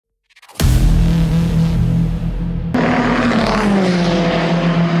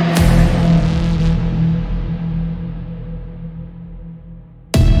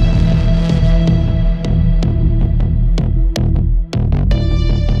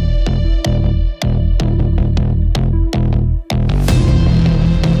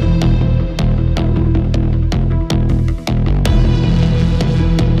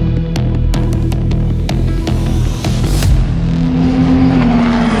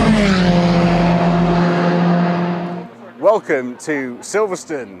Welcome to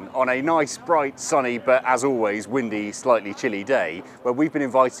Silverstone on a nice, bright, sunny, but as always, windy, slightly chilly day, where we've been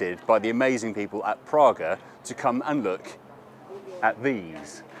invited by the amazing people at Praga to come and look at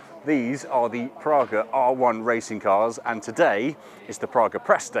these. These are the Praga R1 racing cars, and today is the Praga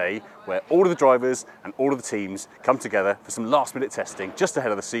Press Day, where all of the drivers and all of the teams come together for some last-minute testing just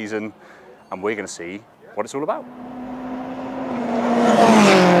ahead of the season, and we're going to see what it's all about.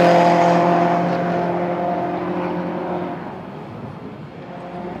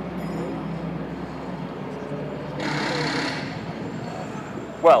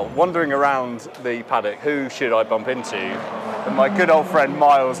 Well, wandering around the paddock, who should I bump into? And my good old friend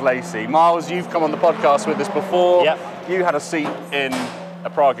Miles Lacey. Miles, you've come on the podcast with us before. Yep. You had a seat in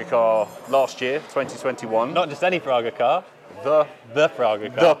a Praga car last year, 2021. Not just any Praga car. The Praga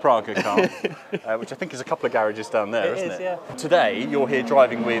car. The Praga car, which I think is a couple of garages down there, isn't it? Yeah. Today, you're here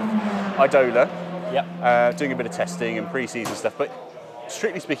driving with Idola, Yep. doing a bit of testing and pre-season stuff, but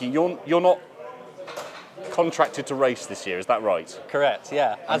strictly speaking, you're not contracted to race this year, is that right? Correct.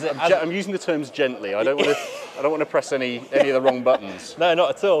 Yeah. I'm using the terms gently. I don't want to press any of the wrong buttons. No,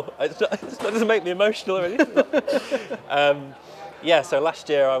 not at all. It doesn't make me emotional or anything. Yeah. So last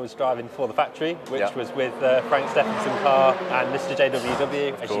year I was driving for the factory, which was with Frank Stephenson car and Mr.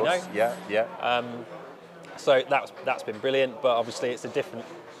 JWW, as you know. Yeah. So that's been brilliant, but obviously it's a different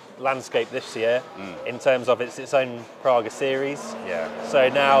landscape this year in terms of its own Praga series. Yeah. So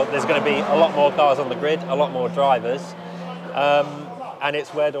now there's going to be a lot more cars on the grid, a lot more drivers, and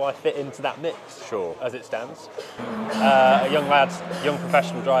it's where do I fit into that mix? Sure. As it stands. A young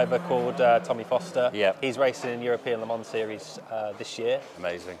professional driver called Tommy Foster. Yeah. He's racing in European Le Mans Series this year.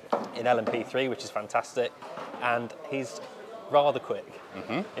 Amazing. In LMP3, which is fantastic, and he's rather quick.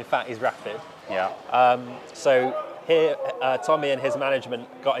 In fact, he's rapid. Yeah. So here, Tommy and his management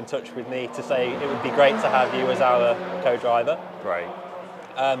got in touch with me to say it would be great to have you as our co-driver. Great.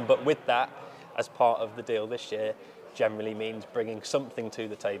 But with that, as part of the deal this year, generally means bringing something to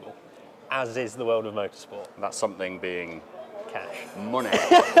the table, as is the world of motorsport. That's something being Cash. money.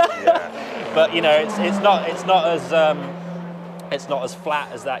 Yeah. But you know, it's not as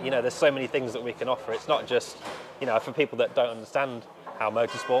flat as that. You know, there's so many things that we can offer. It's not just, you know, for people that don't understand how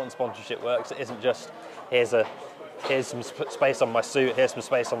motorsport and sponsorship works, it isn't just here's some space on my suit, here's some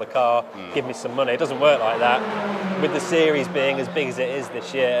space on the car, give me some money. It doesn't work like that. With the series being as big as it is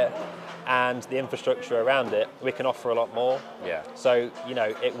this year and the infrastructure around it, we can offer a lot more. Yeah. So, you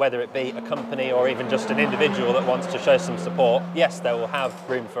know, whether it be a company or even just an individual that wants to show some support, yes, they will have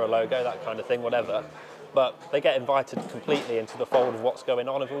room for a logo, that kind of thing, whatever. But they get invited completely into the fold of what's going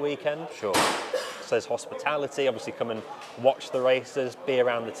on over the weekend. Sure. So there's hospitality, obviously come and watch the races, be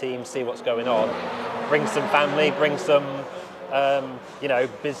around the team, see what's going on. Bring some family, bring some, you know,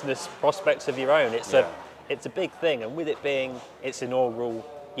 business prospects of your own. It's a big thing, and with it being its inaugural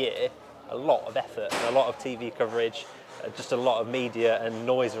year, a lot of effort and a lot of TV coverage, just a lot of media and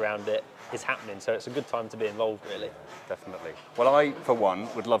noise around it is happening. So it's a good time to be involved, really. Definitely. Well, I, for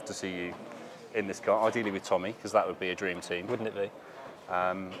one, would love to see you in this car, ideally with Tommy, because that would be a dream team. Wouldn't it be?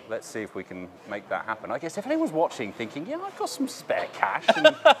 Let's see if we can make that happen. I guess if anyone's watching thinking, yeah, I've got some spare cash,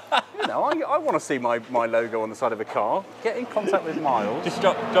 and you know, I want to see my logo on the side of a car, get in contact with Miles. Just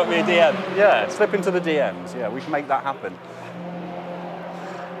drop me a DM. Yeah, slip into the DMs. Yeah, we can make that happen.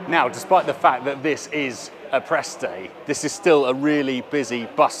 Now, despite the fact that this is a press day, this is still a really busy,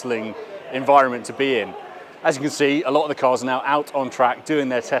 bustling environment to be in. As you can see, a lot of the cars are now out on track doing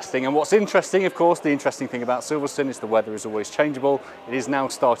their testing, and what's interesting, of course, the interesting thing about Silverstone is the weather is always changeable. It is now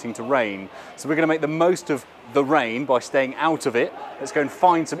starting to rain, so we're going to make the most of the rain by staying out of it. Let's go and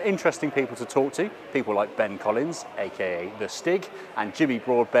find some interesting people to talk to, people like Ben Collins, aka The Stig, and Jimmy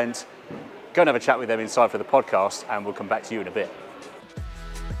Broadbent. Go and have a chat with them inside for the podcast, and we'll come back to you in a bit.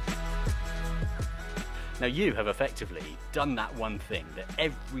 Now, you have effectively done that one thing that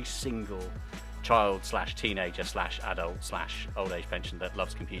every single child / teenager / adult / old age pension that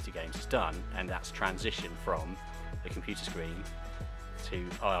loves computer games has done, and that's transition from the computer screen to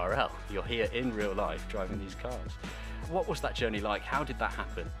IRL. You're here in real life driving these cars. What was that journey like? How did that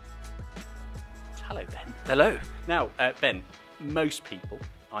happen? Hello, Ben. Hello. Now, Ben, most people,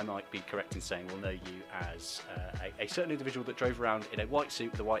 I might be correct in saying, will know you as a certain individual that drove around in a white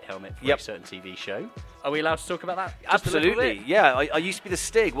suit with a white helmet for a certain TV show. Are we allowed to talk about that? Absolutely, yeah. I used to be the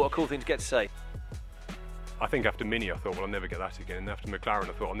Stig. What a cool thing to get to say. I think after Mini I thought, well, I'll never get that again, and after McLaren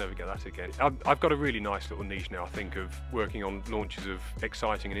I thought, I'll never get that again. I've got a really nice little niche now, I think, of working on launches of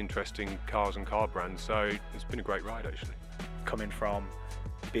exciting and interesting cars and car brands, so it's been a great ride actually. Coming from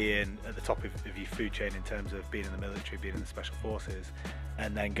being at the top of your food chain in terms of being in the military, being in the special forces,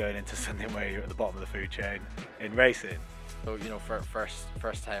 and then going into something where you're at the bottom of the food chain in racing, So, you know, for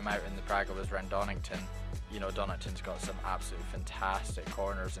first time out in the Praga was around Donington. You know, Donington's got some absolutely fantastic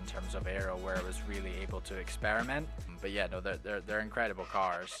corners in terms of aero where it was really able to experiment. But yeah, no, they're incredible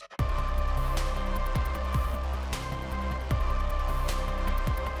cars.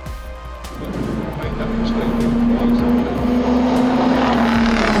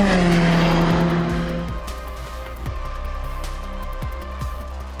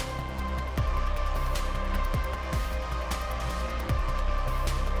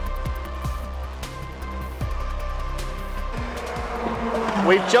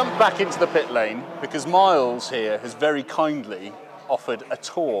 We've jumped back into the pit lane because Miles here has very kindly offered a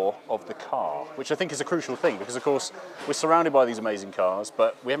tour of the car, which I think is a crucial thing because, of course, we're surrounded by these amazing cars,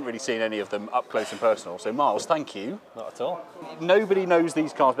 but we haven't really seen any of them up close and personal. So, Miles, thank you. Not at all. Nobody knows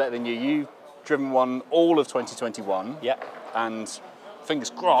these cars better than you. You've driven one all of 2021. Yeah. And fingers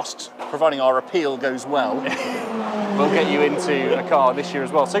crossed, providing our appeal goes well, we'll get you into a car this year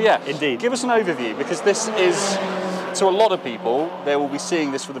as well. So, yeah, indeed. Give us an overview because this is, to a lot of people, they will be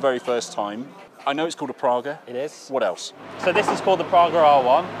seeing this for the very first time. I know it's called a Praga. It is. What else? So this is called the Praga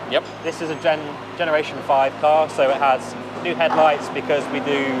R1. Yep. This is a Generation 5 car, so it has new headlights because we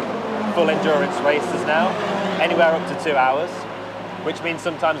do full endurance races now, anywhere up to 2 hours, which means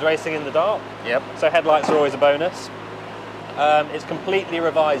sometimes racing in the dark. Yep. So headlights are always a bonus. It's completely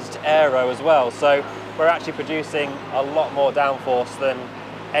revised aero as well, so we're actually producing a lot more downforce than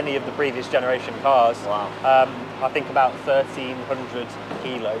any of the previous generation cars. Wow. I think about 1,300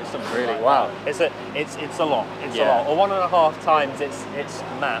 kilos, something Really? like Wow. that. It's a lot. It's a Yeah. lot. Or 1.5 times its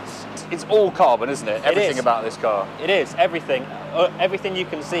mass. It's all carbon, isn't it? Everything is. about this car. It is everything. Everything you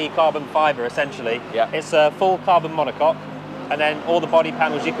can see, carbon fibre essentially. Yeah. It's a full carbon monocoque, and then all the body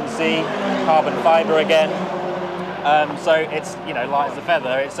panels you can see, carbon fibre again. So it's, you know, light as a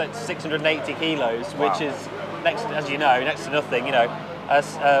feather. It's at 680 kilos, which Wow. is next to nothing. You know,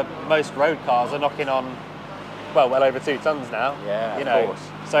 as most road cars are knocking on, well over 2 tons now. Yeah, you of know, course.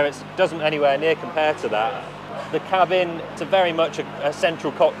 so it doesn't anywhere near compare to that. The cabin, it's very much a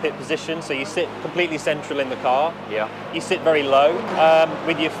central cockpit position, so you sit completely central in the car. Yeah. You sit very low,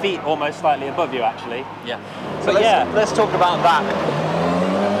 with your feet almost slightly above you, actually. Yeah. So But let's talk about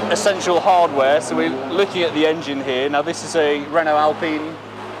that essential hardware. So we're looking at the engine here. Now this is a Renault Alpine.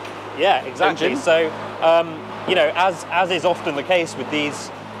 Yeah, exactly. Engine. So, you know, as is often the case with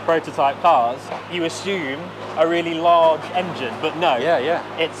these prototype cars, you assume a really large engine, but no. Yeah.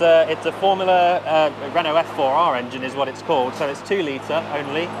 It's a Formula Renault F4R engine is what it's called. So it's 2 litre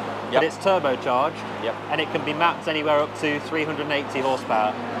only, but it's turbocharged, and it can be mapped anywhere up to 380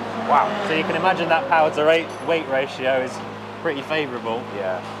 horsepower. Wow. So you can imagine that power to weight ratio is pretty favourable.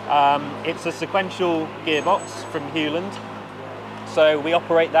 Yeah. It's a sequential gearbox from Hewland. So we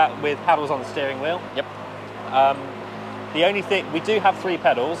operate that with paddles on the steering wheel. Yep. The only thing, we do have 3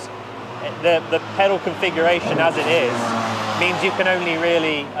 pedals. The pedal configuration as it is means you can only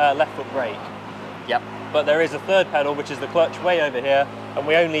really left foot brake. Yep. But there is a 3rd pedal, which is the clutch way over here, and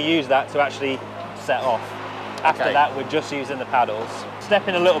we only use that to actually set off. After that, we're just using the paddles.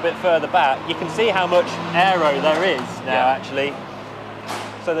 Stepping a little bit further back, you can see how much aero there is now, actually.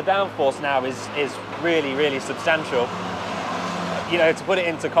 So the downforce now is really, really substantial. You know, to put it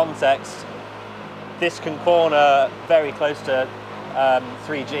into context, this can corner very close to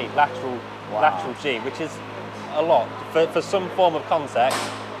 3G, lateral G, which is a lot. For some form of context,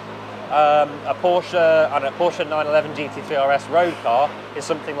 a Porsche 911 GT3 RS road car is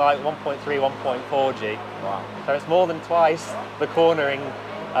something like 1.3, 1.4 G. Wow. So it's more than twice the cornering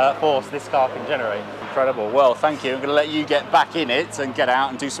force this car can generate. Incredible. Well, thank you. I'm going to let you get back in it and get out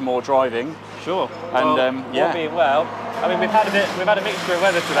and do some more driving. Sure. And well, all being well, I mean, we've had a mixture of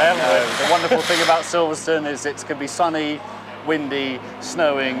weather today, haven't we? The wonderful thing about Silverstone is it can be sunny, windy,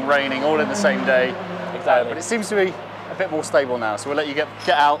 snowing, raining, all in the same day. Exactly. But it seems to be a bit more stable now, so we'll let you get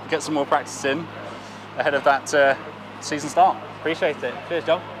out, get some more practice in ahead of that season start. Appreciate it. Cheers,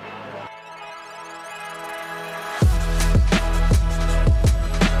 John.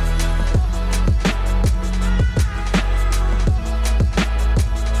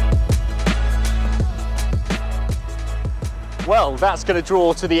 Well, that's going to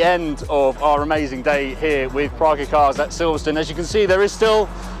draw to the end of our amazing day here with Praga Cars at Silverstone. As you can see, there is still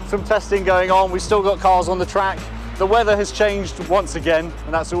some testing going on. We've still got cars on the track. The weather has changed once again,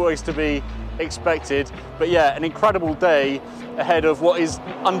 and that's always to be expected. But yeah, an incredible day ahead of what is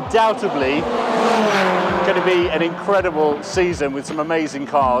undoubtedly going to be an incredible season with some amazing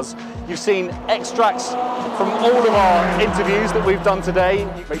cars. You've seen extracts from all of our interviews that we've done today.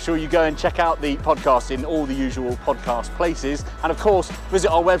 Make sure you go and check out the podcast in all the usual podcast places. And of course, visit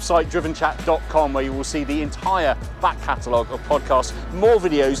our website, drivenchat.com, where you will see the entire back catalogue of podcasts, more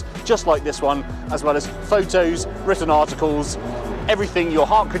videos just like this one, as well as photos, written articles, everything your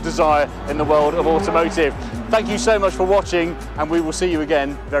heart could desire in the world of automotive. Thank you so much for watching, and we will see you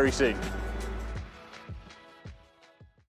again very soon.